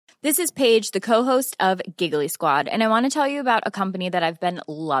This is Paige, the co-host of Giggly Squad, and I want to tell you about a company that I've been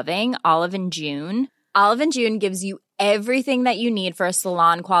loving, Olive & June. Olive & June gives you everything that you need for a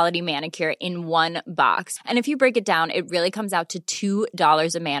salon-quality manicure in one box. And if you break it down, it really comes out to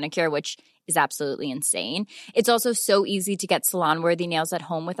 $2 a manicure, which is absolutely insane. It's also so easy to get salon-worthy nails at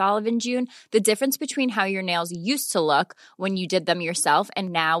home with Olive & June. The difference between how your nails used to look when you did them yourself and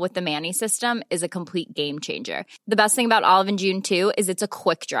now with the Mani system is a complete game changer. The best thing about Olive & June, too, is it's a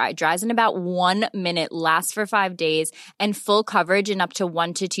quick dry. Dries in about 1 minute, lasts for 5 days, and full coverage in up to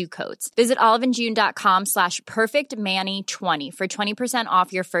 1 to 2 coats. Visit oliveandjune.com/perfectmani20 for 20%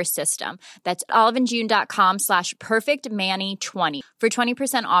 off your first system. That's oliveandjune.com/perfectmani20 for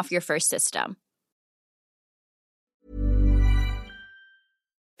 20% off your first system.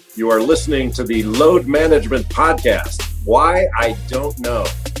 You are listening to the Load Management Podcast. Why? I don't know.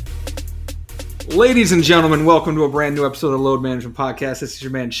 Ladies and gentlemen, welcome to a brand new episode of the Load Management Podcast. This is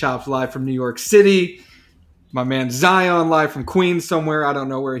your man Chops live from New York City. My man Zion live from Queens somewhere. I don't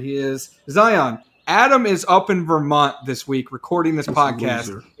know where he is. Zion, Adam is up in Vermont this week recording this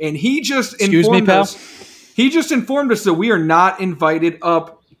podcast. And he just informed us that we are not invited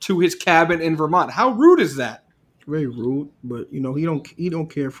up to his cabin in Vermont. How rude is that? Very rude, but he don't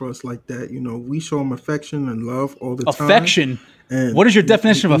care for us like that. We show him affection and love all the time. Affection? And what is your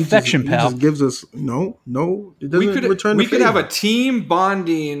definition of affection, pal? He just gives us no. It doesn't return the favor. We could have a team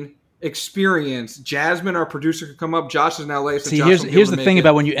bonding experience. Jasmine, our producer, could come up. Josh is in LA. So see, here's the thing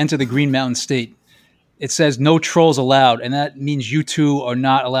about when you enter the Green Mountain State. It says no trolls allowed, and that means you two are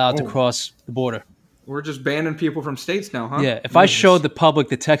not allowed to cross the border. We're just banning people from states now, huh? Yeah. If I showed the public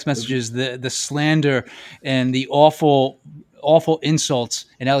the text messages, the slander, and the awful insults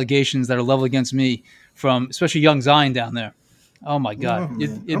and allegations that are leveled against me from especially young Zion down there, oh my God,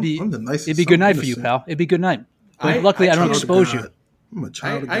 it'd be good night for you, pal. It'd be good night. But luckily, I don't expose you. I'm a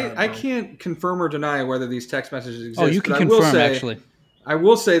child of God. I can't confirm or deny whether these text messages exist. Oh, you can confirm, actually. I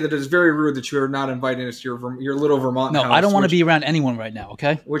will say that it's very rude that you are not inviting us to your little Vermont house. No, I don't want to be around anyone right now,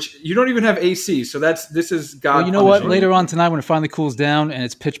 okay? Which you don't even have AC, so this is God. Well, you know what? Later on tonight when it finally cools down and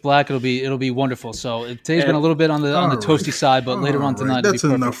it's pitch black, it'll be wonderful. So today's been a little bit on the toasty side, but later on tonight that's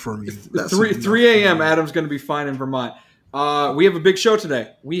it'll be enough for me. 3 a.m. Adam's going to be fine in Vermont. We have a big show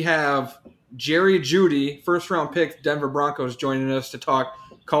today. We have Jeudy, first round pick, Denver Broncos, joining us to talk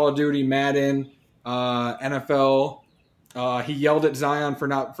Call of Duty, Madden, NFL. He yelled at Zion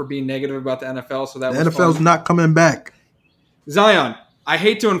for being negative about the NFL, so that the was NFL's fun. not coming back. Zion, I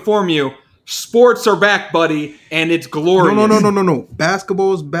hate to inform you, sports are back, buddy, and it's glorious. No.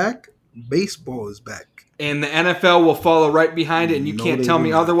 Basketball is back. Baseball is back. And the NFL will follow right behind it, and you can't tell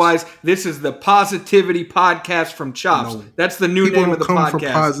me otherwise. This is the Positivity Podcast from Chops. No. That's the new name of the podcast. People come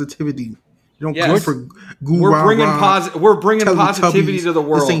for positivity. You don't come for We're bringing positivity to the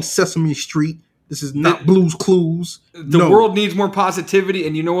world. This ain't Sesame Street. This is not Blue's Clues. The world needs more positivity,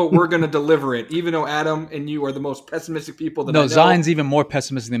 and you know what? We're going to deliver it, even though Adam and you are the most pessimistic people that I know. No, Zion's even more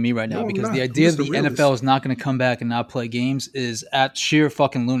pessimistic than me right now because the idea that the NFL is not going to come back and not play games is at sheer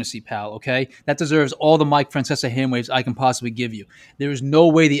fucking lunacy, pal, okay? That deserves all the Mike Francesa hand waves I can possibly give you. There is no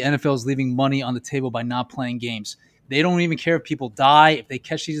way the NFL is leaving money on the table by not playing games. They don't even care if people die. If they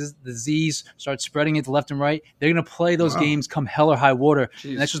catch these disease, start spreading it to left and right, they're going to play those games come hell or high water.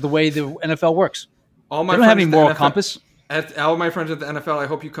 And that's just the way the NFL works. They don't have any moral compass. All my friends at the NFL, I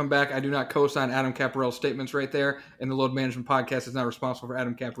hope you come back. I do not co-sign Adam Caparell's statements right there, and the Load Management Podcast is not responsible for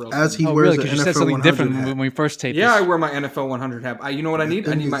Adam Caparell's as he wears because you said something different when we first taped this. I wear my NFL 100 hat. You know what I need?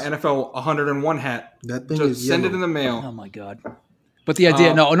 I need my NFL 101 hat. That thing is send it in the mail. Oh, my God. But the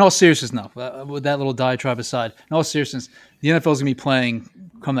idea, in all seriousness, with that little diatribe aside, in all seriousness, the NFL is going to be playing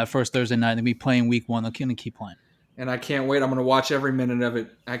come that first Thursday night. They're going to be playing week 1. They're going to keep playing. And I can't wait. I'm going to watch every minute of it.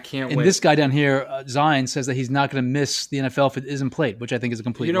 I can't wait. And this guy down here, Zion, says that he's not going to miss the NFL if it isn't played, which I think is a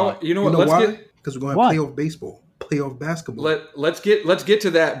complete lie. You know what? Because we're going to have playoff baseball, playoff basketball. Let's get to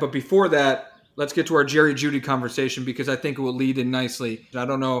that. But before that, let's get to our Jeudy conversation because I think it will lead in nicely. I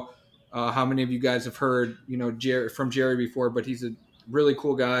don't know how many of you guys have heard from Jerry before, but he's a really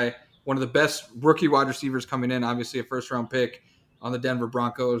cool guy. One of the best rookie wide receivers coming in. Obviously, a first-round pick on the Denver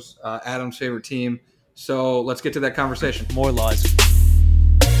Broncos, Adam's favorite team. So let's get to that conversation. More lies.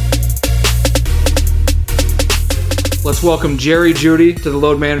 Let's welcome Jeudy to the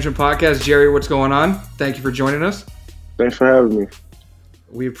Load Management Podcast. Jerry, what's going on? Thank you for joining us. Thanks for having me.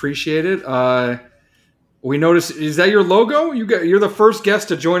 We appreciate it. We noticed, is that your logo? You're the first guest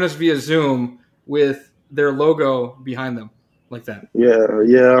to join us via Zoom with their logo behind them like that.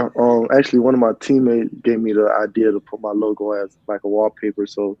 Yeah. Actually, one of my teammates gave me the idea to put my logo as like a wallpaper,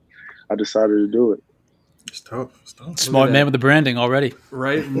 so I decided to do it. It's tough. Smart man with the branding already.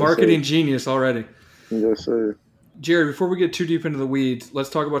 Right? Marketing genius already. Yes, sir. Jerry, before we get too deep into the weeds, let's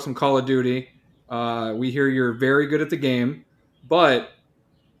talk about some Call of Duty. We hear you're very good at the game, but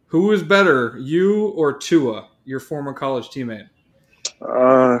who is better, you or Tua, your former college teammate?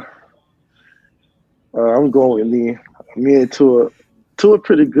 I'm going with me. Me and Tua. Tua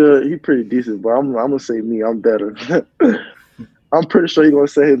pretty good. He pretty decent, but I'm gonna say me. I'm better. I'm pretty sure he's gonna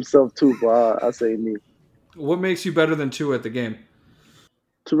say himself too, but I say me. What makes you better than Tua at the game?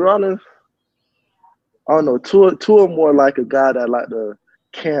 To be honest, I don't know. Tua more like a guy that like to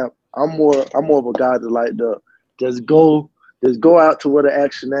camp. I'm more of a guy that like to just go out to where the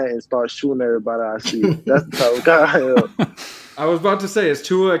action at and start shooting everybody I see. That's the type of guy I am. I was about to say, is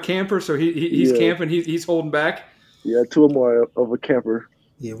Tua a camper? So he's camping, he's holding back. Yeah, Tua more of a camper.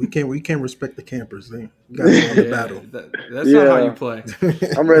 Yeah, we can't respect the campers. They got to go on the battle. That's not how you play.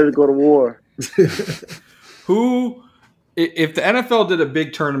 I'm ready to go to war. Who, if the NFL did a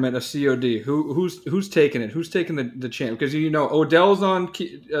big tournament of COD, who's taking it? Who's taking the champ? Because Odell's on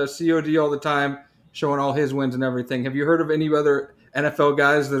COD all the time, showing all his wins and everything. Have you heard of any other NFL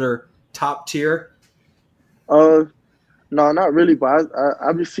guys that are top tier? No, not really. But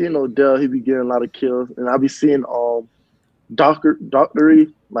I be seeing Odell. He be getting a lot of kills, and I be seeing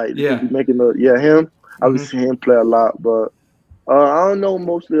Dockery, like he be making him. I be seeing him play a lot, but I don't know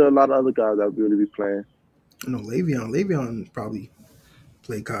mostly a lot of other guys that really be playing. No, Le'Veon probably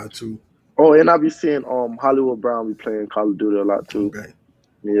play COD too. Oh, and I be seeing Hollywood Brown be playing Call of Duty a lot too. Okay.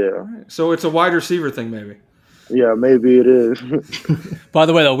 Yeah. Right. So it's a wide receiver thing, maybe. Yeah, maybe it is. By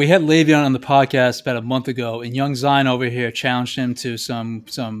the way, though, we had Le'Veon on the podcast about a month ago, and young Zion over here challenged him to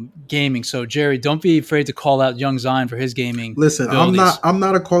some gaming. So, Jerry, don't be afraid to call out young Zion for his gaming. Listen, abilities. I'm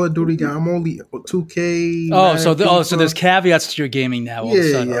not a Call of Duty guy. I'm only 2K. So there's caveats to your gaming now.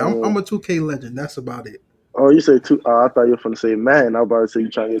 Yeah. I'm a 2K legend. That's about it. Oh, you say two? I thought you were going to say man. I was about to say you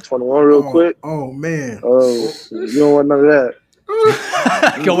trying to get 21 real quick. Oh man. Oh, you don't want none of that.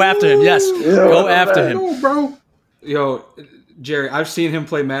 Go after him. Yes. Go after him. No, bro. Yo, Jerry, I've seen him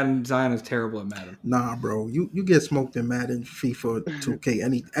play Madden. Zion is terrible at Madden. Nah, bro. You get smoked in Madden, FIFA,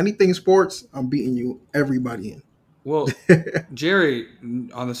 2K. Anything sports, I'm beating you, everybody in. Well, Jerry,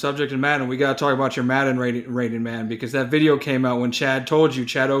 on the subject of Madden, we got to talk about your Madden rating, man, because that video came out when Chad told you,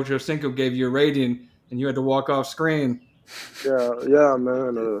 Chad Ochocinco gave you a rating, and you had to walk off screen. Yeah,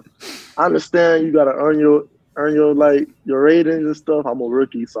 man. I understand you got to earn your your ratings and stuff. I'm a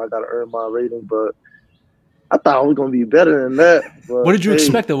rookie, so I got to earn my rating, but I thought I was going to be better than that. But, what did you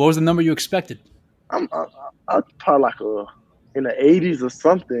expect, though? What was the number you expected? I'm probably like in the 80s or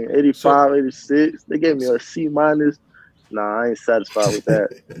something, 85, 86. They gave me a C-. Nah, I ain't satisfied with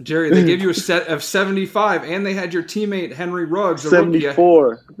that. Jerry, they gave you a set of 75, and they had your teammate Henry Ruggs.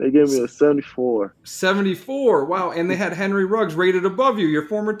 74. They gave me a 74. 74. Wow, and they had Henry Ruggs rated above you, your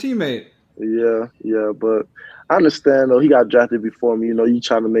former teammate. Yeah, but I understand, though. He got drafted before me. You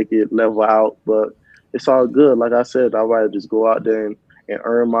trying to make it level out, but it's all good. Like I said, I'd rather just go out there and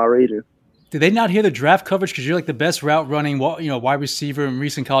earn my rating. Did they not hear the draft coverage? Because you're like the best route running, wide receiver in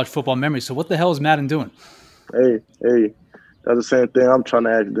recent college football memory. So what the hell is Madden doing? Hey, that's the same thing I'm trying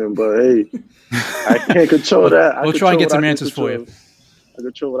to ask them. But hey, I can't control that. We'll try and get some answers for you. I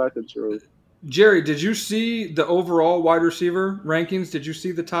control what I control. Jerry, did you see the overall wide receiver rankings? Did you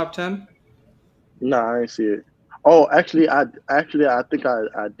see the top 10? No, I didn't see it. Oh, actually, I think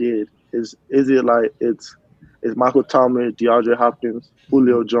I did. Is it like it's Michael Thomas, DeAndre Hopkins,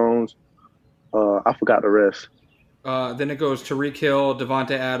 Julio Jones? I forgot the rest. Then it goes Tyreek Hill,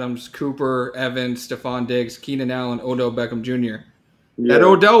 Devontae Adams, Cooper, Evans, Stephon Diggs, Keenan Allen, Odell Beckham Jr. Yeah. That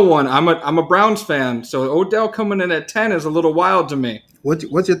Odell one, I'm a Browns fan, so Odell coming in at 10 is a little wild to me. What's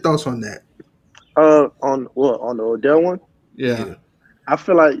your thoughts on that? On the Odell one? Yeah. I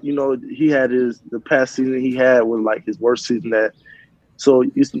feel like he had the past season he had was like his worst season. So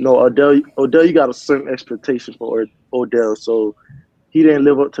Odell, you got a certain expectation for Odell. So he didn't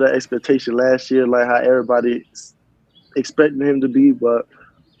live up to that expectation last year, like how everybody expecting him to be. But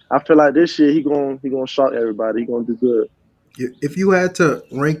I feel like this year he gonna shock everybody. He gonna do good. If you had to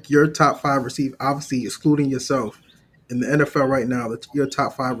rank your top 5 receivers, obviously excluding yourself, in the NFL right now, your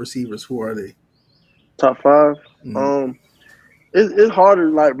top 5 receivers, who are they? Top 5? Mm-hmm. It's hard to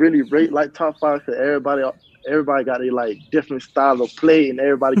like really rate like top 5 because everybody got a like different style of play and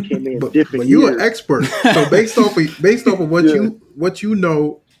everybody came in different. But you're an expert, so based off of what you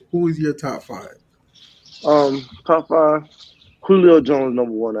know, who is your top 5? Top 5, Julio Jones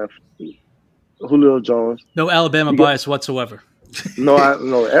 #1. Julio Jones. No Alabama bias whatsoever. No,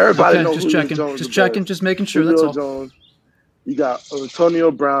 everybody knows just Julio checking, Jones just checking, just making sure. Julio that's all. Jones. You got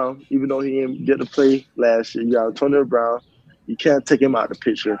Antonio Brown, even though he didn't get to play last year. You got Antonio Brown. You can't take him out of the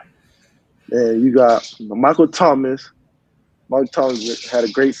picture. And you got Michael Thomas. Michael Thomas had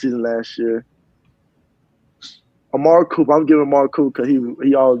a great season last year. Amari Cooper. I'm giving Amari Cooper because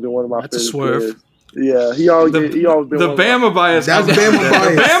he always been one of my favorite players. Yeah, he always been the Bama bias. That's Bama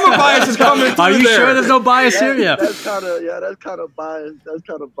bias. The Bama bias is coming through. Are you there. sure there's no bias here? Yeah. That's kind of biased. That's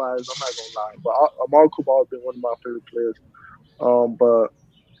kind of biased. I'm not gonna lie, but Amari Cooper always been one of my favorite players. But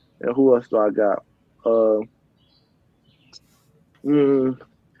and who else do I got?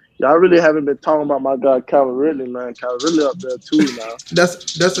 Y'all really haven't been talking about my guy Calvin Ridley, man. Calvin Ridley up there too now.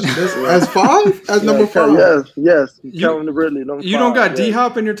 That's as 5? As number 5? Yes. Calvin Ridley, number 5. You don't got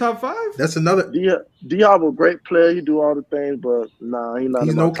D-Hop in your top 5? That's another. D-Hop a great player. He do all the things, but nah, he's not.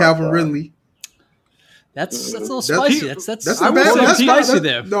 He's no Calvin Ridley. That's a little spicy. That's spicy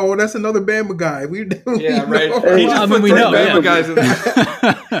there. No, that's another Bama guy. We right. Hey, He just put we know. Bama guys in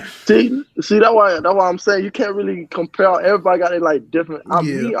there. See that's why I'm saying you can't really compare. Everybody got it like different.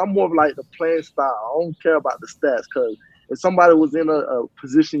 I'm more of like the playing style. I don't care about the stats because if somebody was in a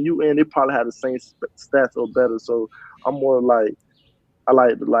position you in, they probably had the same stats or better. So I'm more like I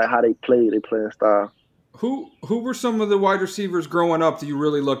like how they play, their playing style. Who were some of the wide receivers growing up that you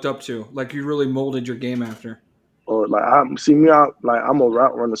really looked up to? Like you really molded your game after? Or I'm a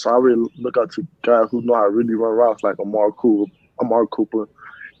route runner, so I really look up to guys who know how to really run routes, like Amari Cooper,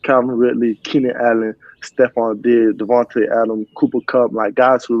 Calvin Ridley, Keenan Allen, Stephon Diggs, Devontae Adams, Cooper Kupp, like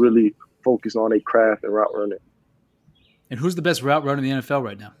guys who really focus on their craft and route running. And who's the best route runner in the NFL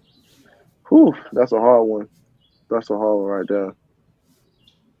right now? Whew, that's a hard one. That's a hard one right there.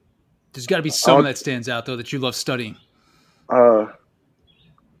 There's got to be someone that stands out, though, that you love studying.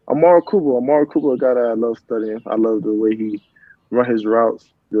 Amari Cooper. Amari Cooper, a guy that I love studying. I love the way he run his routes,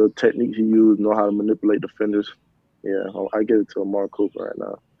 the techniques he used, know how to manipulate defenders. Yeah, I give it to Amari Cooper right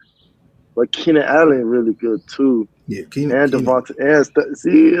now. But Keenan Allen really good, too. Yeah, Keenan. Devontae.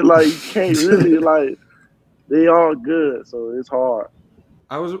 You can't really, they all good, so it's hard.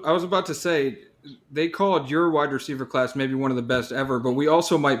 I was about to say, they called your wide receiver class maybe one of the best ever, but we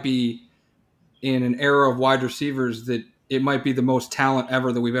also might be in an era of wide receivers that it might be the most talent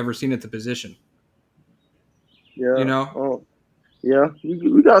ever that we've ever seen at the position. Yeah. You know? Yeah.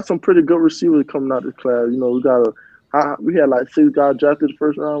 We got some pretty good receivers coming out this class. You know, we had like 6 guys drafted the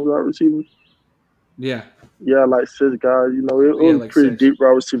first round with our receivers. Yeah. Yeah, like 6 guys. You know, it was a pretty 6. deep wide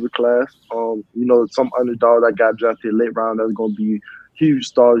receiver class. You know, some underdogs that got drafted late round that's going to be huge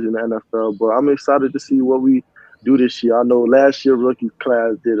stars in the NFL, but I'm excited to see what we do this year. I know last year rookie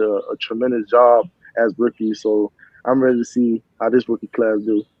class did a tremendous job as rookies, so I'm ready to see how this rookie class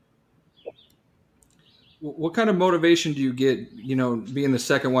do. What kind of motivation do you get, you know, being the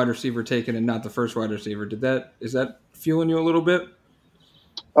second wide receiver taken and not the first wide receiver? Is that fueling you a little bit?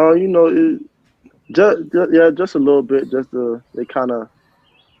 You know, just a little bit. They kind of.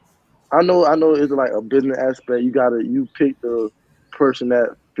 I know it's like a business aspect. You pick the person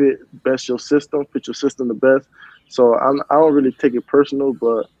that fit your system the best. So I don't really take it personal,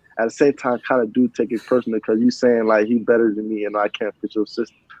 but at the same time, kind of do take it personal because you saying like he better than me and I can't fit your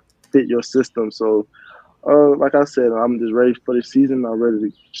system. So, like I said, I'm just ready for the season. I'm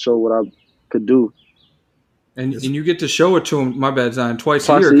ready to show what I could do. And you get to show it to him. My bad, Zion, twice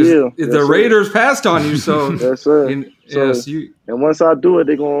a year because the Raiders passed on you. So yes, sir. And once I do it,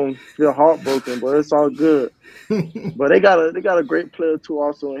 they're gonna feel heartbroken, but it's all good. But they got a great player too,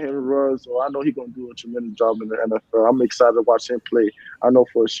 also in Henry Ruggs. So I know he's gonna do a tremendous job in the NFL. I'm excited to watch him play. I know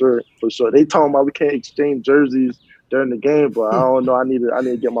for sure. They talking about we can't exchange jerseys during the game, but I don't know. I need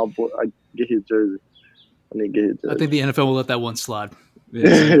to get my boy. Get his jersey. I think the NFL will let that one slide.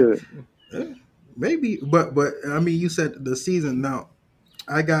 Yeah. Maybe, but I mean, you said the season. Now,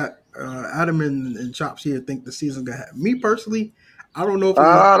 I got Adam and Chops here think the season gonna happen. Me personally, I don't know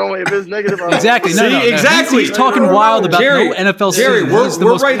if it's negative. Exactly. Exactly. He's talking wild about Jerry, no NFL Jerry, season.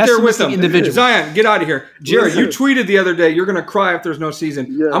 we're right there with him. Individual. Zion, get out of here. Jerry, you tweeted the other day you're going to cry if there's no season.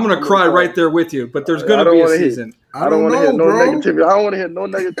 Yeah, I'm going to cry right there with you, but there's going to be a season. I don't want to hear no negativity. I don't want to hear no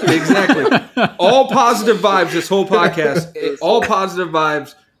negativity. Exactly. All positive vibes this whole podcast. All positive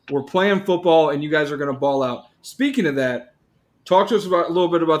vibes. We're playing football, and you guys are going to ball out. Speaking of that, talk to us a little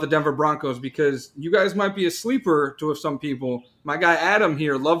bit about the Denver Broncos because you guys might be a sleeper to some people. My guy Adam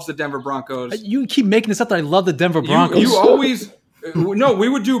here loves the Denver Broncos. You keep making this up that I love the Denver Broncos. You always – no, we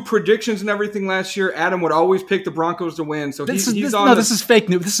would do predictions and everything last year. Adam would always pick the Broncos to win. So this is fake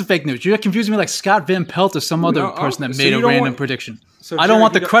news. This is fake news. You're confusing me like Scott Van Pelt or some other person that made a random prediction. So I don't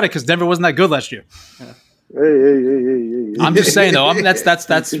want the credit because Denver wasn't that good last year. Yeah. Hey. I'm just saying though.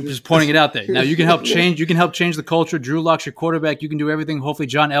 That's just pointing it out there. Now you can help change. You can help change the culture. Drew Lock's your quarterback. You can do everything. Hopefully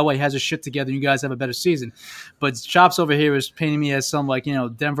John Elway has his shit together. And you guys have a better season. But Chops over here is painting me as some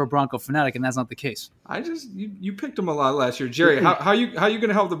Denver Bronco fanatic, and that's not the case. You picked them a lot last year, Jerry. How you going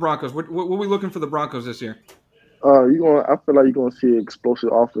to help the Broncos? What are we looking for the Broncos this year? I feel like you're gonna see explosive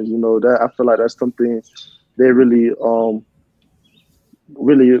offense. That I feel like that's something they really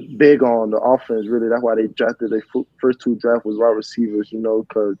really big on the offense. Really, that's why they drafted their first two drafts was wide receivers.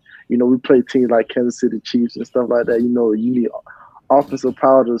 Because we play teams like Kansas City Chiefs and stuff like that. You need offensive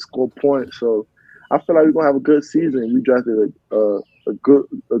power to score points. So I feel like we're gonna have a good season. We drafted a good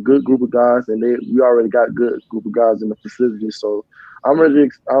group of guys, and we already got a good group of guys in the facility. So I'm really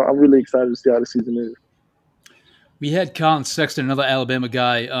excited to see how the season is. We had Colin Sexton, another Alabama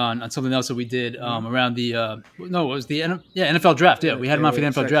guy, on something else that we did around the NFL draft. Yeah, we had him on for the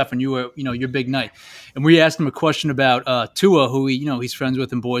NFL draft when you were your big night, and we asked him a question about Tua, who he's friends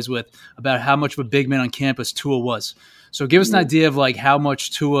with and boys with, about how much of a big man on campus Tua was. So give us an idea of how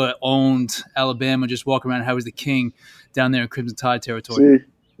much Tua owned Alabama, just walking around, how he's the king down there in Crimson Tide territory. See,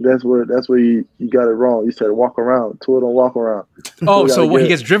 that's where you got it wrong. You said walk around. Tua don't walk around. Oh, so he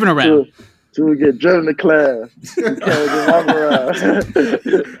gets driven around. Tua get driven to class. You can't just walk around.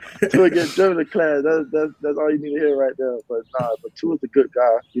 Tua get driven to class. That's all you need to hear right there. But Tua's a good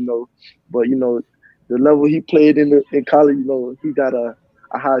guy, But the level he played in college, he got a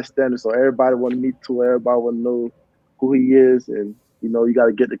high standard. So everybody want to meet Tua. Everybody want to know who he is, and you got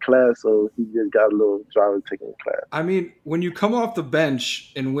to get to class. So he just got a little driver taking the class. I mean, when you come off the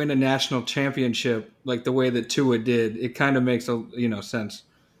bench and win a national championship like the way that Tua did, it kind of makes sense.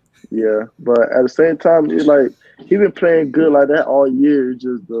 Yeah, but at the same time, it's like he been playing good like that all year. It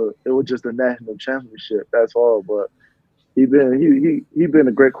was just a national championship. That's all. But he been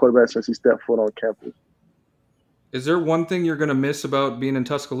a great quarterback since he stepped foot on campus. Is there one thing you're gonna miss about being in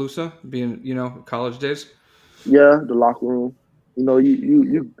Tuscaloosa, being college days? Yeah, the locker room.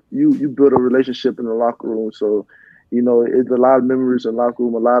 You build a relationship in the locker room, so it's a lot of memories in the locker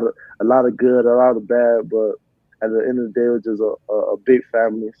room, a lot of good, a lot of bad, but at the end of the day, it was just a big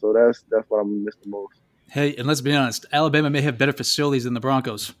family. So that's what I'm gonna miss the most. Hey, and let's be honest, Alabama may have better facilities than the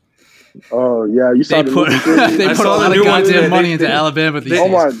Broncos. Oh yeah, you saw they put a lot of goddamn money into Alabama these days. Oh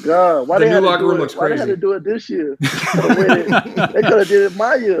my god, why the they new locker room looks crazy? Why they had to do it this year? They could have did it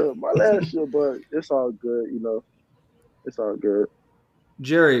my last year, but it's all good. It's all good.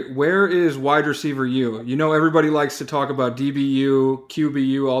 Jerry, where is wide receiver U? Everybody likes to talk about DBU,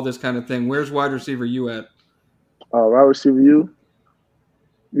 QBU, all this kind of thing. Where's wide receiver U at? Wide receiver U.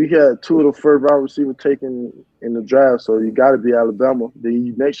 We had two of the first wide receiver taken in the draft, so you got to be Alabama.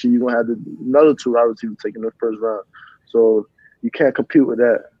 Then next year you're gonna have another two wide receivers taken in the first round, so you can't compete with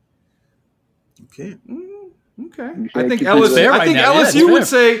that. Okay. Okay. I think LSU would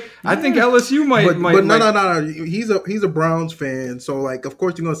say. I think LSU might. But no. He's a Browns fan, so of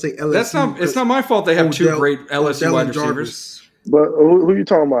course you're gonna say LSU. It's not my fault. They have two great LSU wide receivers. But who you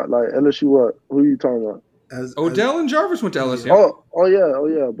talking about? Like LSU what? Who you talking about? Odell and Jarvis went to LSU. Oh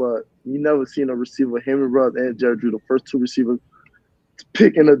yeah. But you never seen a receiver, Henry Ruggs and Jared Drew, the first two receivers,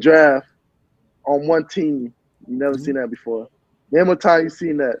 pick in the draft on one team. You never seen that before. Name a time you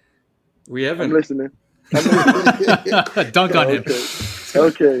seen that. We haven't. I'm listening. Dunk on him.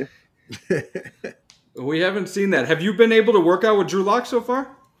 Okay. We haven't seen that. Have you been able to work out with Drew Lock so far?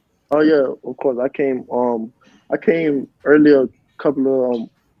 Oh yeah, of course. I came earlier, a couple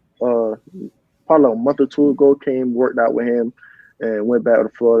of probably a month or two ago. Worked out with him, and went back to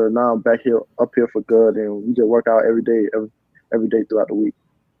Florida. Now I'm back up here for good, and we just work out every day throughout the week.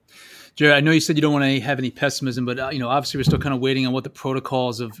 Jerry, I know you said you don't want to have any pessimism, but obviously we're still kind of waiting on what the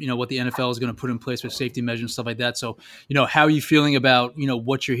protocols of what the NFL is going to put in place for safety measures and stuff like that. So how are you feeling about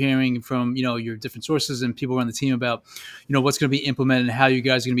what you're hearing from your different sources and people around the team about what's going to be implemented and how you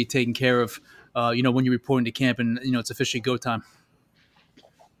guys are going to be taken care of when you're reporting to camp and it's officially go time?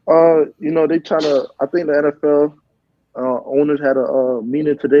 They trying to. I think the NFL owners had a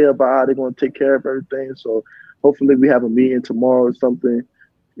meeting today about how they're going to take care of everything. So hopefully we have a meeting tomorrow or something,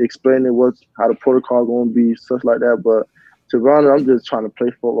 explaining how the protocol going to be, stuff like that. But to be honest, I'm just trying to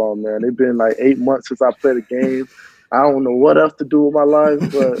play football, man. It's been like 8 months since I played a game. I don't know what else to do with my life,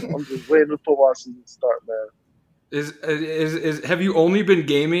 but I'm just waiting for football season to start, man. Have you only been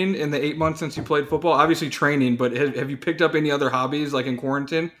gaming in the 8 months since you played football? Obviously training, but have you picked up any other hobbies like in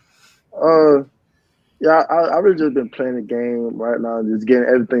quarantine? Yeah, I really just been playing the game right now, just getting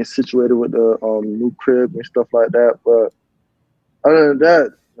everything situated with the new crib and stuff like that. But other than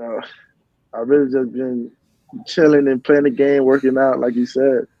that, I really just been chilling and playing the game, working out, like you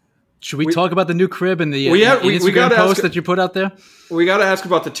said. Should we talk about the new crib and the Instagram post that you put out there? We got to ask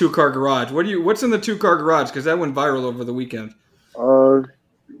about the 2-car garage. What's in the 2-car garage? Because that went viral over the weekend.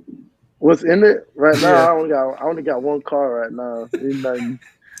 What's in it right now? I only got one car right now. Ain't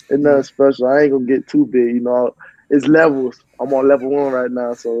nothing special. I ain't gonna get too big. It's levels. I'm on level 1 right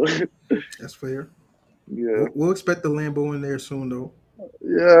now, so that's fair. Yeah, we'll expect the Lambo in there soon, though.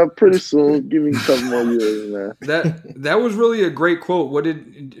 Yeah, pretty soon. Give me a couple more years, man. That was really a great quote.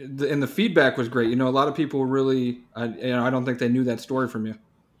 And the feedback was great. A lot of people were really, I don't think they knew that story from you.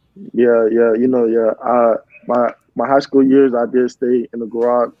 Yeah. My high school years, I did stay in the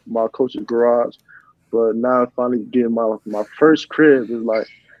garage, my coach's garage. But now finally getting my first crib is like,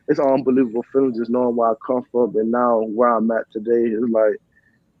 it's an unbelievable feeling just knowing where I come from. And now where I'm at today is like,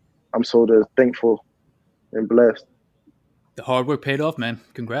 I'm so thankful and blessed. The hard work paid off, man.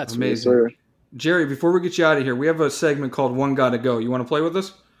 Congrats. Amazing. Yes, Jerry, before we get you out of here, we have a segment called One Gotta Go. You want to play with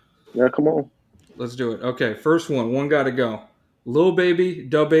us? Yeah, come on. Let's do it. Okay, first one Gotta Go. Lil Baby,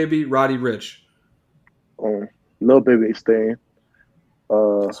 Dub Baby, Roddy Rich. Lil Baby staying.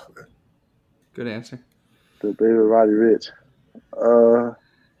 Good answer. The Baby, Roddy Rich. That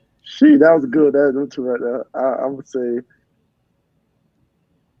was good. That was two right there. I would say.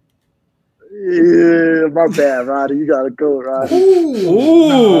 Yeah, my bad, Roddy. You gotta go, Roddy. Ooh.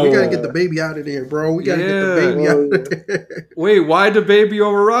 No, we gotta get the baby out of there, bro. We gotta get the baby out of there. Wait, why the Baby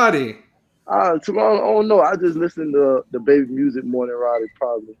over Roddy? I don't know. I just listen to the Baby music more than Roddy,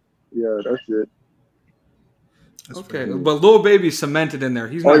 probably. Yeah, that's it. That's okay, but Lil Baby cemented in there.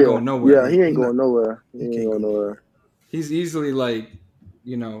 He's not going nowhere. Yeah, he ain't going nowhere. He ain't going nowhere. He's easily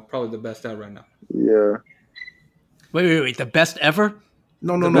probably the best out right now. Yeah. Wait. The best ever?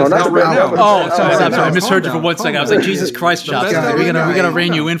 No, not right now. Oh, sorry. I misheard you for 1 second. I was like, Jesus Christ, Chops. We're gonna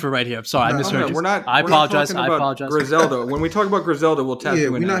rein you in for right here. I'm sorry, I misheard you. I apologize. Griselda. When we talk about Griselda, we'll tap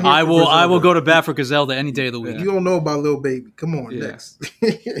you in. I will go to bat for Griselda any day of the week. You don't know about Lil Baby. Come on, next.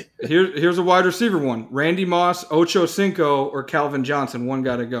 Here's a wide receiver one. Randy Moss, Ocho Cinco, or Calvin Johnson. One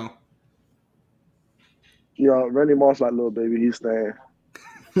gotta go. Yeah, Randy Moss like Lil Baby. He's staying.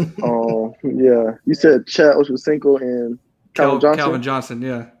 Yeah. You said Chad Ochocinco and Calvin Johnson,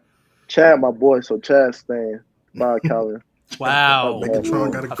 yeah. Chad, my boy, so Chad's staying by Calvin. Wow. A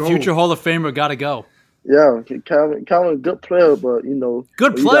future Hall of Famer gotta go. Yeah, Calvin, good player, but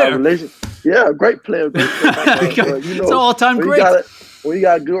good player. Great player. But, it's an all-time great. When you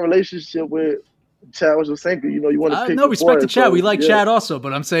got a good relationship with Chad Ochocinco, you want to pick. No respect to Chad. We like Chad also,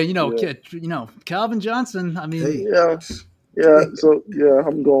 but I'm saying, Calvin Johnson. I mean, yeah. So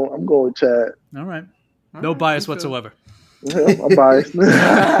I'm going with Chad. All right. No bias whatsoever. I'm biased.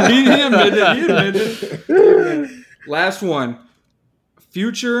 he admitted. Last one.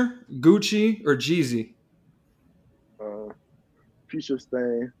 Future, Gucci, or Jeezy? Future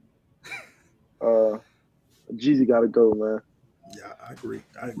staying. Jeezy gotta go, man. Yeah, I agree.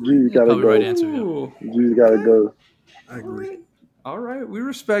 Jeezy gotta go. Right answer, yeah. Jeezy gotta go. I agree. All right, we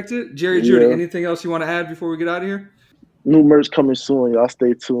respect it. Jerry, Jeudy, anything else you want to add before we get out of here? New merch coming soon. Y'all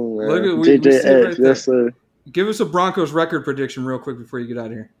stay tuned, man. Look at JJX, right yes, sir. Give us a Broncos record prediction real quick before you get out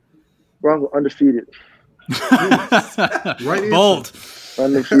of here. Broncos undefeated. Right. Bold.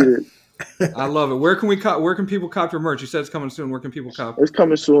 Undefeated. I love it. Where can people cop your merch? You said it's coming soon. Where can people cop? It's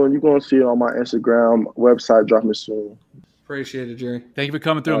coming soon. You're going to see it on my Instagram website dropping soon. Appreciate it, Jerry. Thank you for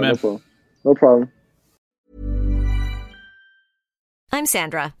coming through, man. No problem. I'm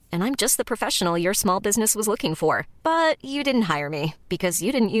Sandra, and I'm just the professional your small business was looking for. But you didn't hire me because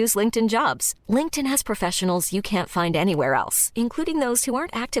you didn't use LinkedIn Jobs. LinkedIn has professionals you can't find anywhere else, including those who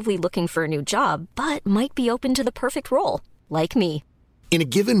aren't actively looking for a new job, but might be open to the perfect role, like me. In a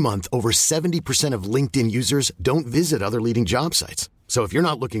given month, over 70% of LinkedIn users don't visit other leading job sites. So if you're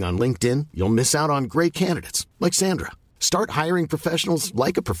not looking on LinkedIn, you'll miss out on great candidates like Sandra. Start hiring professionals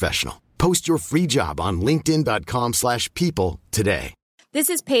like a professional. Post your free job on linkedin.com/people today. This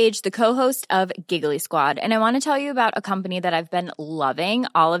is Paige, the co-host of Giggly Squad, and I want to tell you about a company that I've been loving,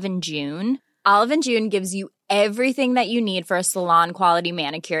 Olive & June. Olive & June gives you everything that you need for a salon-quality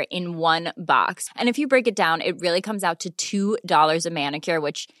manicure in one box. And if you break it down, it really comes out to $2 a manicure,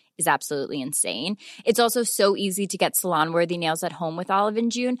 which is absolutely insane. It's also so easy to get salon-worthy nails at home with Olive &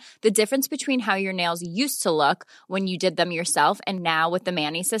 June. The difference between how your nails used to look when you did them yourself and now with the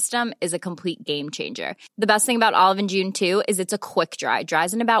Mani system is a complete game changer. The best thing about Olive & June, too, is it's a quick dry.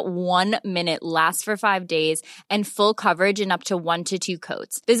 Dries in about 1 minute, lasts for 5 days, and full coverage in up to 1 to 2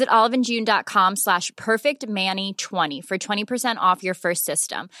 coats. Visit oliveandjune.com/perfectmani20 for 20% off your first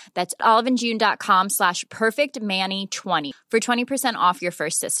system. That's oliveandjune.com/perfectmani20 for 20% off your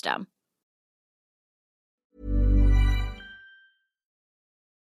first system.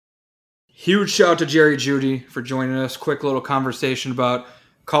 Huge shout out to Jerry Jeudy for joining us. Quick little conversation about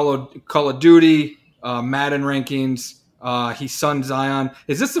Call of Duty, Madden rankings. He's sunned Zion.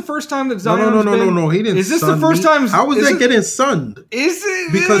 Is this the first time that Zion? No. He didn't. Is this the first time? How was that getting sunned? Is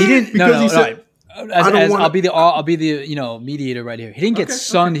it because he didn't? Because he said, I'll be the mediator right here. He didn't get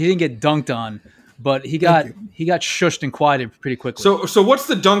sunned. He didn't get dunked on, but he got shushed and quieted pretty quickly. So what's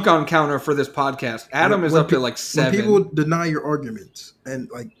the dunk on counter for this podcast? Adam is up to like 7. When people deny your arguments and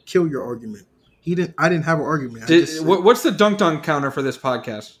like kill your argument. I didn't have an argument. What's the dunked on counter for this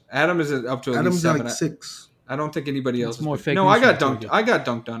podcast? Adam is up to at least 7. Like 6. I don't think anybody else. More fake. No, I got dunked. I got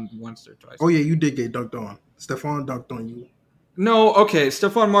dunked on once or twice. Oh yeah, you did get dunked on. Stephon dunked on you. No, okay.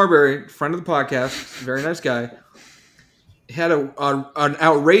 Stephon Marbury, friend of the podcast, very nice guy, had an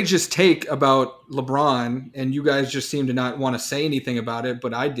outrageous take about LeBron, and you guys just seem to not want to say anything about it,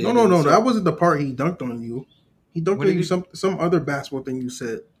 but I did. No. That wasn't the part he dunked on you. He dunked on you some other basketball thing you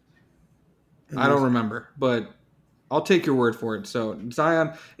said. I don't remember, but I'll take your word for it. So,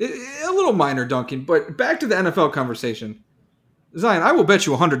 Zion, a little minor dunking, but back to the NFL conversation. Zion, I will bet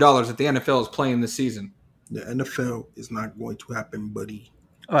you $100 that the NFL is playing this season. The NFL is not going to happen, buddy.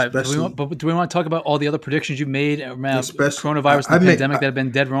 All right, do we want to talk about all the other predictions you made around coronavirus and the pandemic that have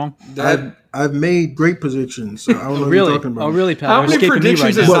been dead wrong? I've made great predictions. So I don't know what you're talking about. Oh, really, pal? How many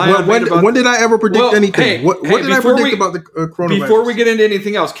predictions has Zion made about... When did I ever predict anything? Hey, what did I predict about the coronavirus? Before we get into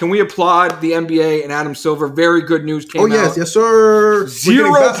anything else, can we applaud the NBA and Adam Silver? Very good news came out. Yes, sir.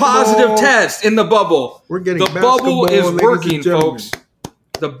 0 positive tests in the bubble. We're getting the bubble is working, folks.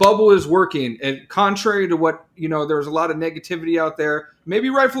 The bubble is working, and contrary to what there was a lot of negativity out there. Maybe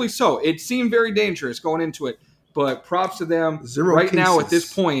rightfully so. It seemed very dangerous going into it, but props to them. 0 right cases. Now at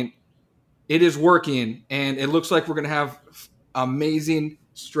this point, it is working, and it looks like we're going to have amazing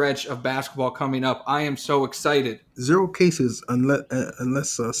stretch of basketball coming up. I am so excited. 0 cases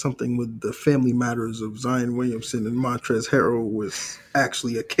unless something with the family matters of Zion Williamson and Montrezl Harrell was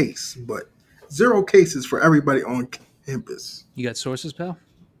actually a case, but 0 cases for everybody on campus. You got sources, pal?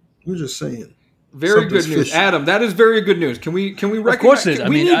 I'm just saying. Very good news, fishy. Adam. That is very good news. Can we recognize? Of course it is.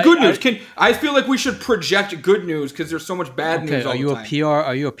 We need good news. I feel like we should project good news because there's so much bad news all the time.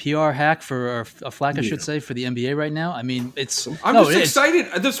 Are you a PR hack for a flack? I should say for the NBA right now. I mean, I'm just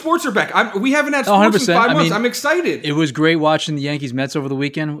excited. The sports are back. We haven't had sports in 5 months. I'm excited. It was great watching the Yankees Mets over the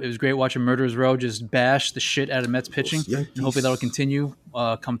weekend. It was great watching Murderers Row just bash the shit out of Mets pitching. And hopefully that'll continue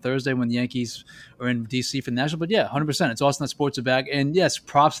come Thursday when the Yankees are in DC for the National. But yeah, 100%. It's awesome that sports are back. And yes,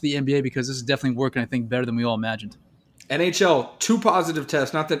 props to the NBA because this is definitely working, I think, better than we all imagined. NHL, 2 positive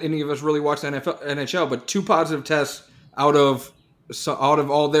tests. Not that any of us really watch the NHL, but 2 positive tests out of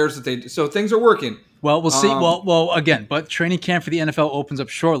all theirs that they do. So things are working. Well, we'll see. Well, again, but training camp for the NFL opens up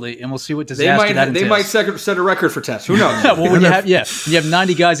shortly, and we'll see what disaster that entails. They might set a record for tests. Who knows? Well, when you have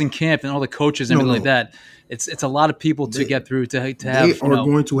 90 guys in camp and all the coaches and everything like that, it's a lot of people to get through to have. They are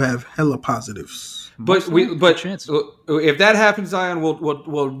going to have hella positives. But if that happens, Zion,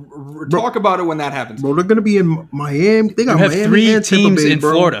 we'll talk about it when that happens. Bro, they're going to be in Miami. They got Miami 3 and teams Tampa Bay, in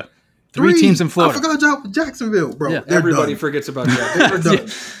bro. Florida. 3 teams in Florida. I forgot about Jacksonville, bro. Yeah. Everybody forgets about Jacksonville. They're done.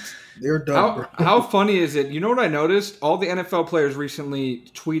 They're done, bro. How funny is it? You know what I noticed? All the NFL players recently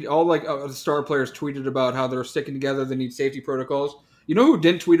the star players tweeted about how they're sticking together. They need safety protocols. You know who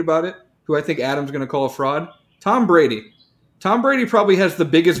didn't tweet about it? Who I think Adam's going to call a fraud? Tom Brady. Tom Brady probably has the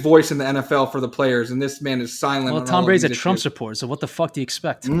biggest voice in the NFL for the players, and this man is silent. Well, Tom Brady's a Trump supporter, so what the fuck do you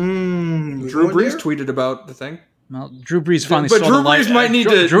expect? Drew Brees tweeted about the thing. Well, Drew Brees finally saw the light. But Drew Brees might need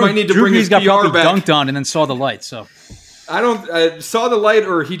to Drew bring Brees his got PR probably back. dunked on and then saw the light. So I saw the light,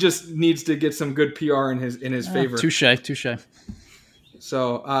 or he just needs to get some good PR in his favor. Touche.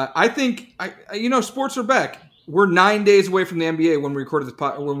 So I think sports are back. We're 9 days away from the NBA when we recorded this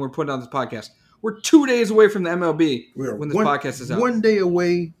when we're putting on this podcast. We're 2 days away from the MLB when this podcast is out. 1 day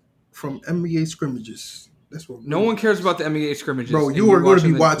away from NBA scrimmages. That's what. No one cares about the NBA scrimmages. Bro, you are going to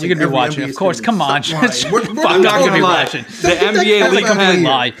be watching. You're going to be watching, of course. Come on. I'm not going to lie. The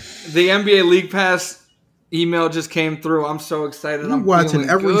NBA League Pass email just came through. I'm so excited. I'm watching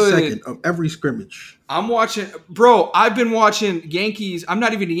every second of every scrimmage. I'm watching, bro. I've been watching Yankees. I'm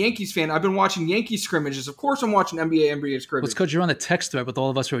not even a Yankees fan. I've been watching Yankees scrimmages. Of course, I'm watching NBA scrimmages. Well, it's because you're on the text thread with all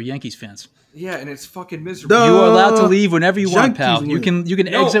of us who are Yankees fans. Yeah, and it's fucking miserable. You are allowed to leave whenever you want, pal. You can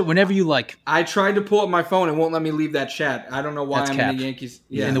exit whenever you like. I tried to pull up my phone and won't let me leave that chat. I don't know why. That's I'm cap. in the Yankees.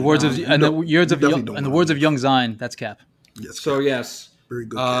 Yeah, in the words of young Zion, that's cap. Yes. So yes, very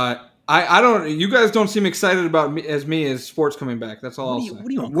good. I don't. You guys don't seem excited about me as sports coming back. That's all I'll say.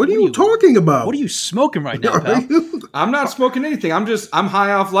 What are you talking about? What are you smoking right now, pal? I'm not smoking anything. I'm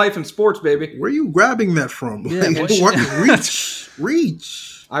high off life and sports, baby. Where are you grabbing that from? Yeah,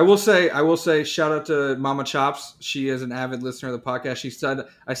 reach. I will say, shout out to Mama Chops. She is an avid listener of the podcast. She said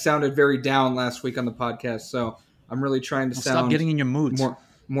I sounded very down last week on the podcast, so I'm really trying to sound stop getting in your moods.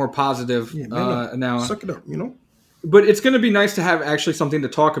 More positive now. Suck it up, But it's going to be nice to have actually something to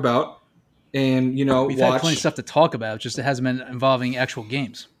talk about, and we've had plenty of stuff to talk about. Just it hasn't been involving actual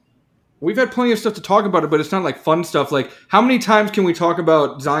games. We've had plenty of stuff to talk about it, but it's not like fun stuff. Like, how many times can we talk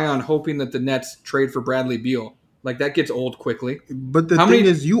about Zion hoping that the Nets trade for Bradley Beal? Like, that gets old quickly. But the thing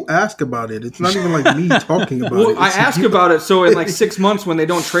is, you ask about it. It's not even like me talking about it. Well, I ask about it, so in like 6 months when they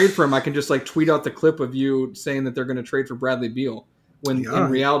don't trade for him, I can just like tweet out the clip of you saying that they're going to trade for Bradley Beal. When in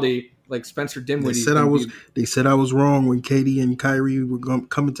reality, like Spencer Dinwiddie. They said I was wrong when KD and Kyrie were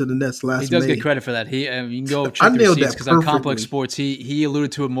coming to the Nets last May. He does get credit for that. You can go check the receipts because on Complex Sports, he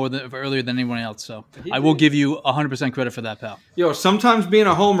alluded to it earlier than anyone else. So I will give you 100% credit for that, pal. Yo, sometimes being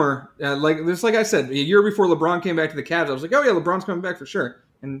a homer, like I said, a year before LeBron came back to the Cavs, I was like, oh yeah, LeBron's coming back for sure.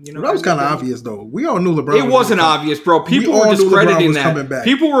 And that was kind of obvious, though. We all knew LeBron. It wasn't obvious, bro. People were discrediting that.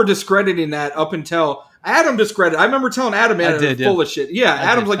 People were discrediting that up until Adam discredited. I remember telling Adam, man, full of shit. Yeah,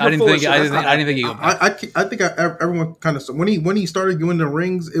 Adam's like, you're full of shit. I didn't think he go back. I think everyone kind of when he started doing the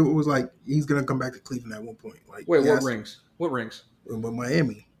rings, it was like he's gonna come back to Cleveland at one point. Like, wait, what rings? What rings? With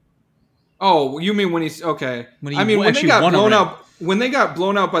Miami. Oh, you mean when he's okay? When they got blown out. When they got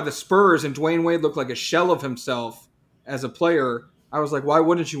blown out by the Spurs and Dwayne Wade looked like a shell of himself as a player, I was like, why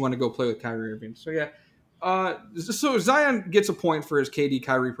wouldn't you want to go play with Kyrie Irving? So yeah, so Zion gets a point for his KD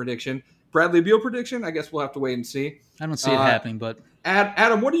Kyrie prediction. Bradley Beal prediction, I guess we'll have to wait and see. I don't see it happening, but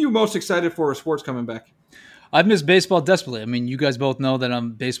Adam, what are you most excited for sports coming back? I've missed baseball desperately. I mean, you guys both know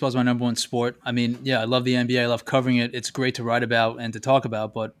that baseball is my number one sport. I mean, yeah, I love the NBA. I love covering it. It's great to write about and to talk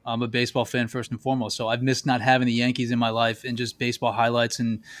about, but I'm a baseball fan first and foremost. So I've missed not having the Yankees in my life and just baseball highlights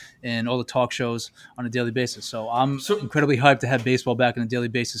and all the talk shows on a daily basis. So I'm incredibly hyped to have baseball back on a daily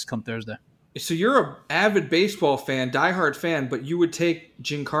basis come Thursday. So you're an avid baseball fan, diehard fan, but you would take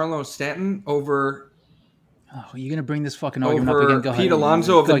Giancarlo Stanton over... Oh, you're going to bring this fucking argument up again? Go ahead. Pete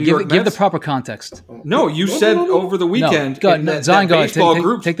Alonso of the New York Mets? Give the proper context. No, you said over the weekend. Go ahead. Zion, go ahead.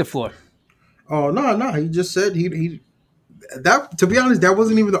 Take the floor. Oh, no. He just said that. To be honest, that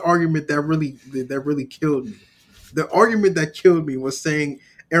wasn't even the argument that really killed me. The argument that killed me was saying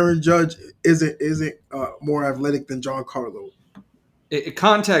Aaron Judge isn't more athletic than Giancarlo.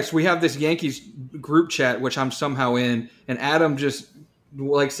 Context, we have this Yankees group chat, which I'm somehow in, and Adam just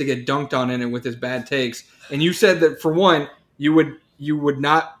likes to get dunked on in it with his bad takes. And you said that for one, you'd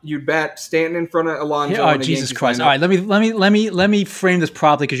bat Stanton in front of Alonso. Yeah, Jesus Christ! All right, let me frame this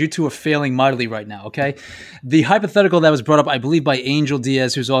properly because you two are failing mightily right now. Okay, the hypothetical that was brought up, I believe, by Angel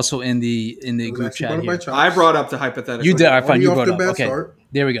Diaz, who's also in the group chat here. I brought up the hypothetical. You did. All right, fine. You brought it up. Okay,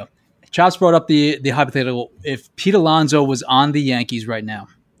 there we go. Chops brought up the hypothetical. If Pete Alonso was on the Yankees right now,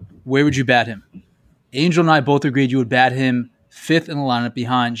 where would you bat him? Angel and I both agreed you would bat him fifth in the lineup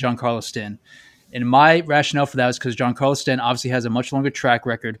behind Giancarlo Stanton. And my rationale for that is because Giancarlo Stanton obviously has a much longer track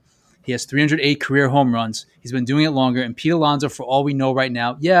record. He has 308 career home runs. He's been doing it longer. And Pete Alonso, for all we know right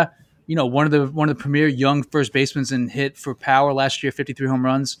now, one of the premier young first basemen and hit for power last year, 53 home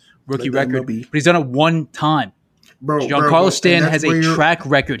runs, rookie record. But he's done it one time. Giancarlo Stanton has a track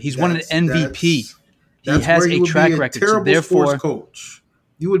record. He's won an MVP. He has a track record. So therefore, coach.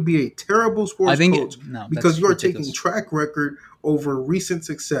 You would be a terrible sports coach because you are taking track record over recent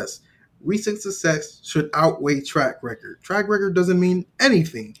success. Recent success should outweigh track record. Track record doesn't mean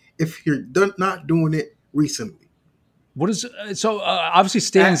anything if you're not doing it recently. What is obviously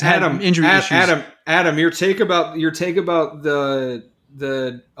Stan's had injury issues. Adam, your take about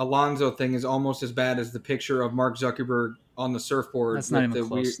the Alonso thing is almost as bad as the picture of Mark Zuckerberg on the surfboard. That's not even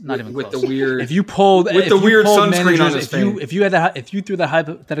close. With the weird. If you polled sunscreen on his face. If you threw the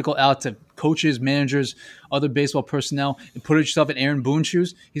hypothetical out to coaches, managers, other baseball personnel, and put yourself in Aaron Boone's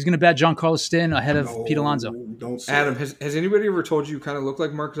shoes, he's going to bat Giancarlo Stanton ahead of Pete Alonso. Adam, has anybody ever told you kind of look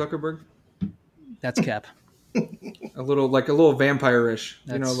like Mark Zuckerberg? That's cap. a little vampire-ish.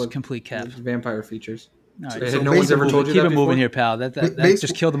 That's complete cap. Vampire features. All right, no one's ever told you that before? Keep it moving here, pal. That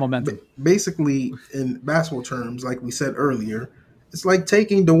just killed the momentum. Basically, in basketball terms, like we said earlier, it's like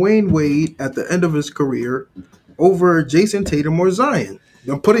taking Dwayne Wade at the end of his career over Jason Tatum or Zion.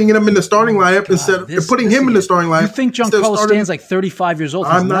 I'm putting him in the starting lineup instead of putting him in the starting lineup. You think Giancarlo Stanton's like 35 years old?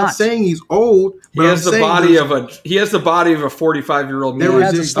 I'm not saying he's old, but he has the body of a 45-year-old man. He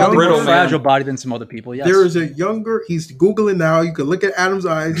has a slightly more fragile body than some other people. Yes. There is a younger. He's Googling now. You can look at Adam's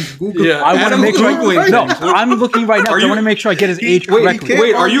eyes. He's Googling. Yeah, I want to make sure. No, I'm looking right now. I want to make sure I get his age correctly.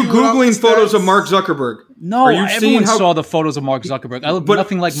 Wait, are you Googling photos of Mark Zuckerberg? No, everyone saw the photos of Mark Zuckerberg. I look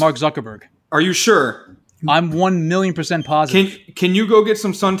nothing like Mark Zuckerberg. Are you sure? I'm 1,000,000% positive. Can you go get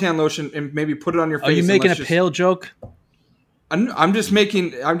some suntan lotion and maybe put it on your face? Are you making a pale joke? I'm just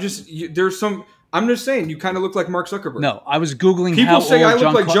saying you kind of look like Mark Zuckerberg. No, I was Googling People how say old I look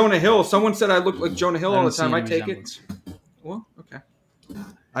John like Jonah Hill. Someone said I look like Jonah Hill all the time. I take it. Well, okay.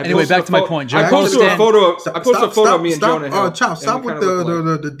 Anyway, back to my point. I posted a photo of me and Jonah Hill. Chop, stop with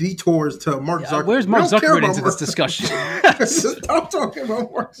the detours to Mark Zuckerberg. Where's Mark Zuckerberg into this discussion? Stop talking about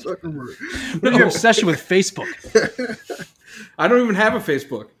Mark Zuckerberg. What is your obsession with Facebook? I don't even have a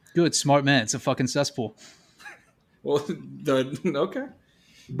Facebook. Good, smart man. It's a fucking cesspool. Well, okay.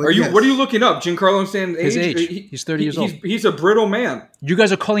 But What are you looking up? Giancarlo Stanton's His age? He's 30 years old. He's a brittle man. You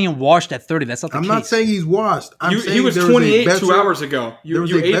guys are calling him washed at 30. That's not the case. I'm not saying he's washed. He was 28 2 hours ago.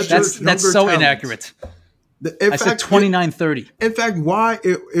 That's so inaccurate. I said 29-30. In fact, why,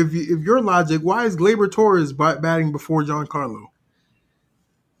 if your logic, why is Gleyber Torres batting before Giancarlo?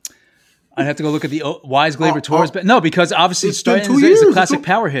 I'd have to go look at why is Gleyber Torres? No, because obviously Stanton is a classic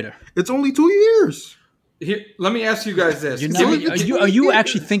power hitter. It's only 2 years. Here, let me ask you guys this. Are you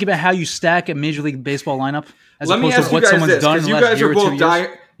actually thinking about how you stack a Major League Baseball lineup as opposed to what someone's done in the last year or 2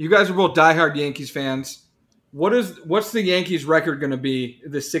 years? You guys are both diehard Yankees fans. What's the Yankees' record going to be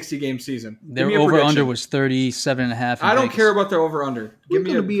this 60-game season? Their over-under was 37.5. I don't care about their over-under. Give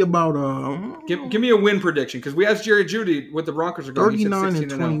me give me a win prediction because we asked Jerry Jeudy what the Broncos are going. 39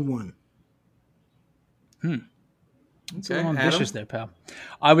 and 21. It's a little ambitious there, pal.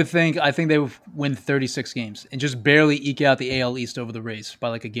 I think they would win 36 games and just barely eke out the AL East over the Rays by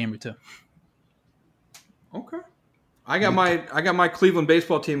like a game or two. Okay. I got my Cleveland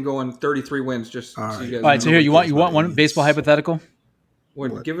baseball team going 33 wins. Just all right. So you guys. All right. So here you want one baseball hypothetical?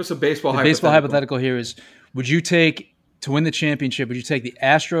 Give us a baseball. The baseball hypothetical here is: would you take to win the championship? Would you take the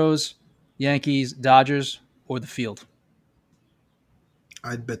Astros, Yankees, Dodgers, or the field?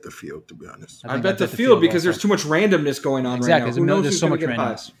 I'd bet the field, to be honest. I'd bet the field because there's too much randomness going on right now. Exactly. There's so much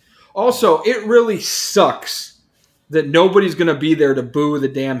randomness. Also, it really sucks that nobody's going to be there to boo the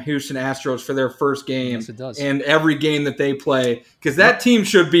damn Houston Astros for their first game. Yes, it does. And every game that they play because that team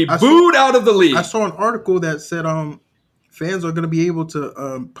should be booed out of the league. I saw an article that said fans are going to be able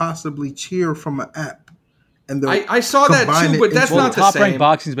to possibly cheer from an app. And I saw that too, but that's not the same. Top Rank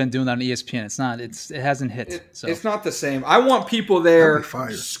Boxing's been doing that on ESPN. It's not. It hasn't hit. It's not the same. I want people there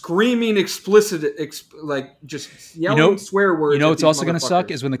screaming explicit, just yelling swear words. You know what's also going to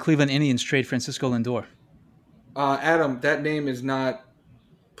suck is when the Cleveland Indians trade Francisco Lindor. Adam, that name is not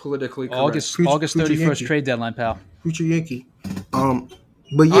politically correct. August 31st trade deadline, pal. Future Yankee.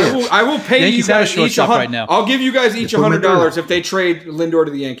 But yeah, I will pay Yankees you guys each right now. I'll give you guys each $100 if they trade Lindor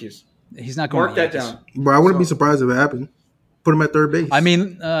to the Yankees. He's not going. Mark that down. But I wouldn't be surprised if it happened. Put him at third base. I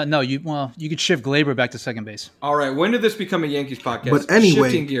mean, no. You could shift Gleyber back to second base. All right. When did this become a Yankees podcast? But anyway,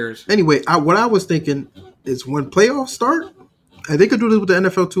 shifting gears. Anyway, what I was thinking is when playoffs start, and they could do this with the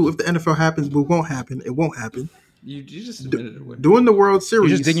NFL too. If the NFL happens, but it won't happen. It won't happen. You just admitted it would. During the World Series,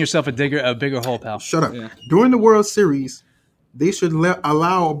 you're just digging yourself a bigger hole, pal. Shut up. Yeah. During the World Series, they should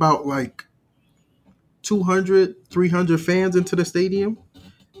allow about like 200, 300 fans into the stadium.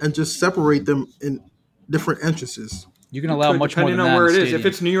 And just separate them in different entrances. You can allow much more than that. Depending on where it is. If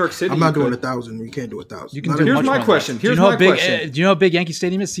it's New York City, I'm not doing 1,000. You can't do 1,000. Here's my question. Here's my question. Do you know how big Yankee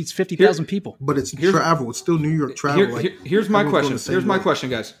Stadium is? Seats 50,000 people. But it's travel. It's still New York travel. Here's my question. Here's my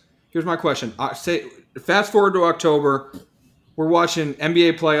question, guys. Here's my question. Fast forward to October. We're watching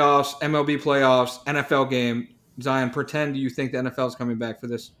NBA playoffs, MLB playoffs, NFL game. Zion, pretend you think the NFL is coming back for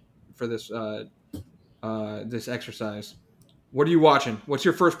this exercise. What are you watching? What's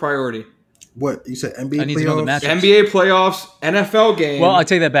your first priority? What you said? NBA I need to know the matchups. NBA playoffs, NFL game. Well, I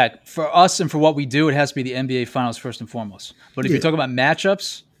take that back. For us and for what we do, it has to be the NBA Finals first and foremost. But if you're talking about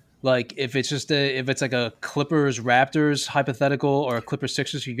matchups, like if it's just like a Clippers Raptors hypothetical or a Clippers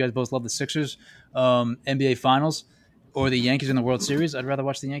Sixers, you guys both love the Sixers, NBA Finals. Or the Yankees in the World Series. I'd rather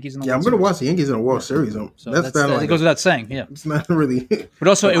watch the Yankees in the World Series. Yeah, I'm going to watch the Yankees in the World Series. So it goes without saying. Yeah, it's not really. But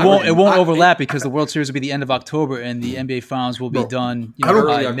also, it won't overlap because the World Series will be the end of October and the NBA Finals will be done. I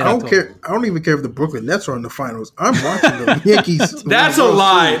don't care. I don't even care if the Brooklyn Nets are in the finals. I'm watching the Yankees. That's a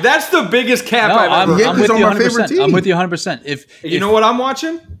lie. That's the biggest cap I've ever. I'm with you 100%. I'm with you 100%. If you know what I'm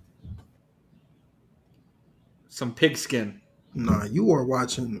watching, some pigskin. Nah, you are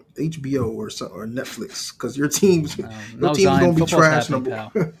watching HBO or Netflix because your team's gonna be trash.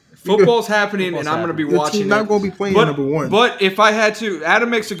 Football's happening, and I'm gonna be watching. Your team's not gonna be playing number one. But if I had to, Adam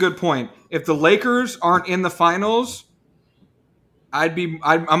makes a good point. If the Lakers aren't in the finals, I'm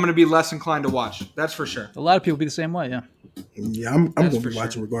going to be less inclined to watch. That's for sure. A lot of people be the same way. Yeah. Yeah, I'm going to be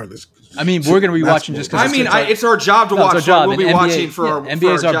watching regardless. I mean, we're going to be watching just because. I mean, it's our job to watch. It's our job. We'll be NBA, watching for our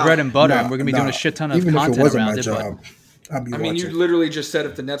NBA's our job. bread and butter, and we're going to be doing a shit ton of content around it. I'd be I mean, watching. you literally just said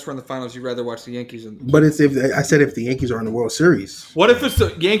if the Nets were in the finals, you'd rather watch the Yankees. But it's if the Yankees are in the World Series. What if it's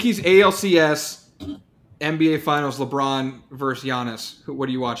the Yankees ALCS, NBA Finals, LeBron versus Giannis? What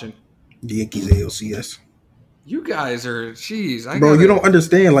are you watching? The Yankees ALCS. You guys are, jeez. Bro, you don't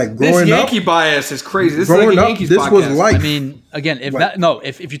understand. Like, growing this up, Yankee bias is crazy. This growing is like a up, Yankees this podcast. was life. I mean, again,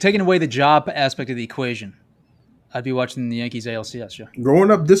 if you're taking away the job aspect of the equation, I'd be watching the Yankees ALCS. Yeah.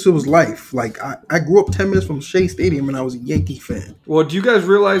 Growing up, this was life. Like, I grew up 10 minutes from Shea Stadium, and I was a Yankee fan. Well, do you guys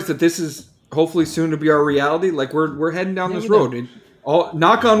realize that this is hopefully soon to be our reality? Like, we're heading down this road.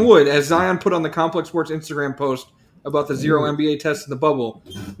 Knock on wood, as Zion put on the Complex Sports Instagram post about the zero NBA test in the bubble.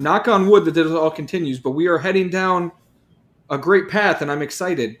 Knock on wood that this all continues, but we are heading down a great path, and I'm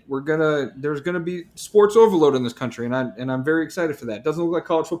excited. There's gonna be sports overload in this country, and I'm very excited for that. Doesn't look like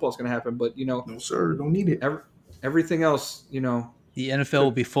college football is gonna happen, but no, sir, don't need it. Everything else, the NFL will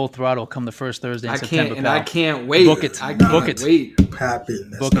be full throttle come the first Thursday in September. I can't wait. Book it. Book it. Wait.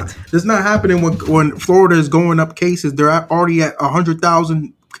 Happen. It's not happening when Florida is going up cases. They're already at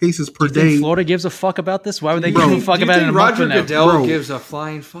 100,000 cases per day. Florida gives a fuck about this? Why would they give a fuck about it in a month Roger from now? Goodell gives a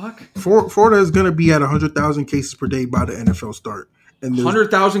flying fuck? Florida is going to be at 100,000 cases per day by the NFL start.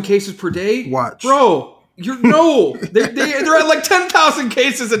 100,000 cases per day? Watch. Bro, they're at like 10,000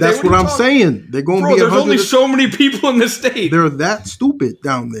 cases a day. That's what I'm saying. They're going to be. There's only so many people in this state. They're that stupid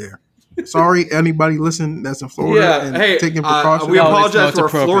down there. Sorry, anybody listen that's in Florida and taking precautions. We apologize for our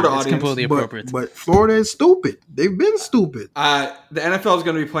Florida audience. It's completely appropriate. But Florida is stupid. They've been stupid. The NFL is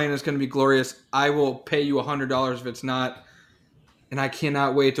going to be playing. It's going to be glorious. I will pay you $100 if it's not. And I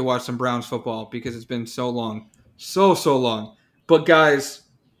cannot wait to watch some Browns football because it's been so long. So long. But guys,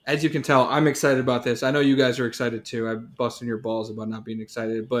 as you can tell, I'm excited about this. I know you guys are excited too. I'm busting your balls about not being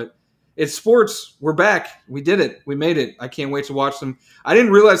excited. But it's sports. We're back. We did it. We made it. I can't wait to watch them. I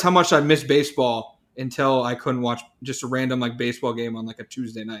didn't realize how much I missed baseball until I couldn't watch just a random baseball game on a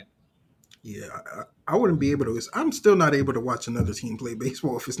Tuesday night. Yeah, I wouldn't be able to. I'm still not able to watch another team play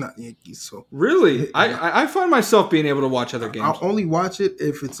baseball if it's not the Yankees. So really, I find myself being able to watch other games. I'll only watch it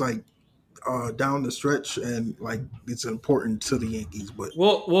if it's down the stretch and it's important to the Yankees. But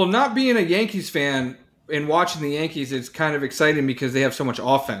well, not being a Yankees fan and watching the Yankees is kind of exciting because they have so much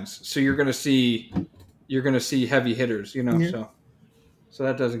offense. So you're gonna see heavy hitters, Yeah. So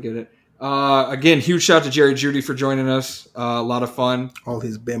that doesn't get it. Again, huge shout out to Jeudy for joining us. A lot of fun. All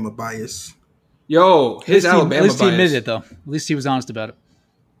his Bama bias. Yo, his Alabama bias. At least he admitted it, though. At least he was honest about it.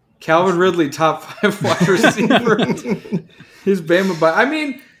 Calvin Ridley, top 5 wide receiver. His Bama bias. I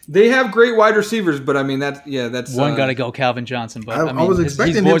mean, they have great wide receivers, but I mean that's one got to go Calvin Johnson. But I was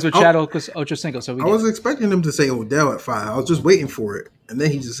expecting he's boys with Chad Ochocinco. So I was expecting him to say Odell at 5. I was just waiting for it, and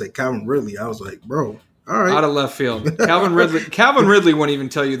then he just said Calvin Ridley. I was like, bro. All right. Out of left field. Calvin Ridley won't even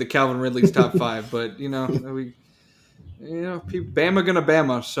tell you that Calvin Ridley's top 5, but Bama gonna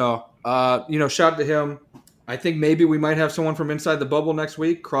Bama. So shout out to him. I think maybe we might have someone from inside the bubble next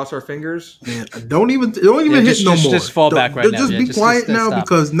week. Cross our fingers. Man, don't even hit no more. Just fall back right now. Just be quiet now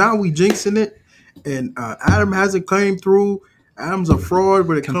because now we jinxing it, and Adam hasn't came through. Adam's a fraud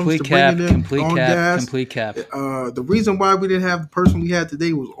when it comes to bringing in on gas. Complete cap. The reason why we didn't have the person we had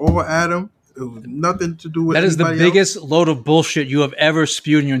today was all Adam. It was nothing to do with that. Is the biggest else. Load of bullshit you have ever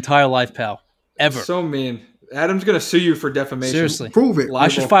spewed in your entire life, pal. Ever. So mean. Adam's going to sue you for defamation. Seriously. Prove it. I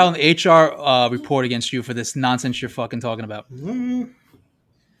should file an HR report against you for this nonsense you're fucking talking about. Yeah,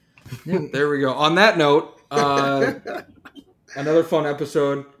 there we go. On that note, another fun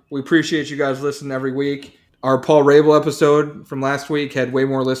episode. We appreciate you guys listening every week. Our Paul Rabel episode from last week had way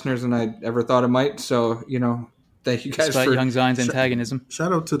more listeners than I ever thought it might. So, thank you guys despite for Young Zion's antagonism.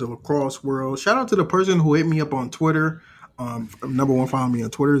 Shout out to the lacrosse world. Shout out to the person who hit me up on Twitter. Number one, follow me on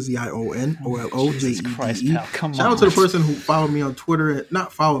Twitter, ZIONOLOJEDE. Jesus Christ, pal. Come on. Shout out to the person who followed me on Twitter, and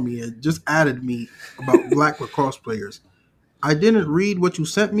not followed me, and just added me about black lacrosse players. I didn't read what you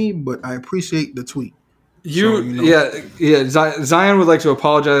sent me, but I appreciate the tweet. Zion would like to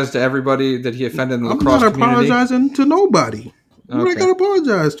apologize to everybody that he offended in the lacrosse community. I'm not apologizing to nobody. Who I got to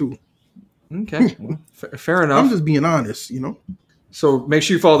apologize to? Okay, well, fair enough. I'm just being honest, So make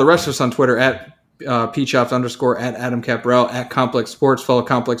sure you follow the rest of us on Twitter at @PChops_, at Adam Caprell, at Complex Sports. Follow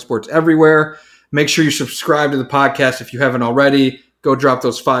Complex Sports everywhere. Make sure you subscribe to the podcast if you haven't already. Go drop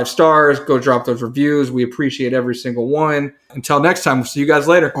those 5 stars. Go drop those reviews. We appreciate every single one. Until next time, we'll see you guys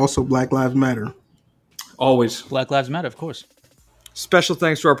later. Also, Black Lives Matter. Always. Black Lives Matter, of course. Special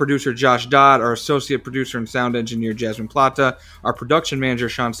thanks to our producer, Josh Dodd, our associate producer and sound engineer, Jasmine Plata, our production manager,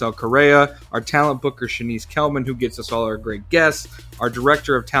 Chancel Correa, our talent booker, Shanice Kelman, who gets us all our great guests, our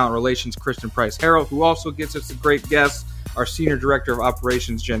director of talent relations, Kristen Price-Harrell, who also gets us the great guests, our senior director of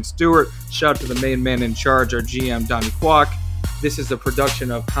operations, Jen Stewart. Shout out to the main man in charge, our GM, Donnie Kwok. This is a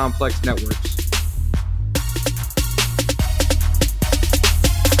production of Complex Networks.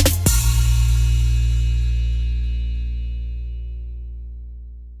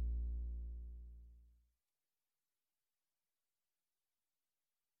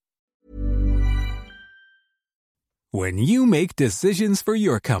 When you make decisions for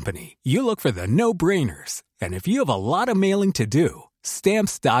your company, you look for the no-brainers. And if you have a lot of mailing to do,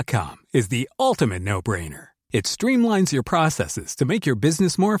 Stamps.com is the ultimate no-brainer. It streamlines your processes to make your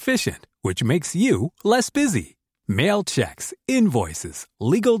business more efficient, which makes you less busy. Mail checks, invoices,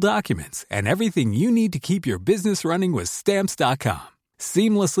 legal documents, and everything you need to keep your business running with Stamps.com.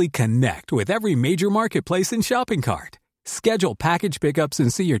 Seamlessly connect with every major marketplace and shopping cart. Schedule package pickups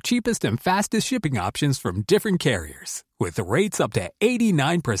and see your cheapest and fastest shipping options from different carriers. With rates up to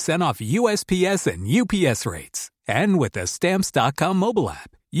 89% off USPS and UPS rates. And with the Stamps.com mobile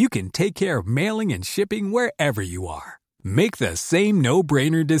app, you can take care of mailing and shipping wherever you are. Make the same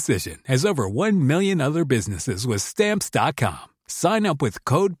no-brainer decision as over 1 million other businesses with Stamps.com. Sign up with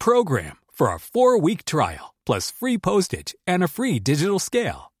code PROGRAM for a 4-week trial, plus free postage and a free digital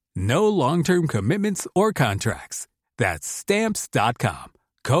scale. No long-term commitments or contracts. That's Stamps.com.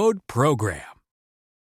 Code PROGRAM.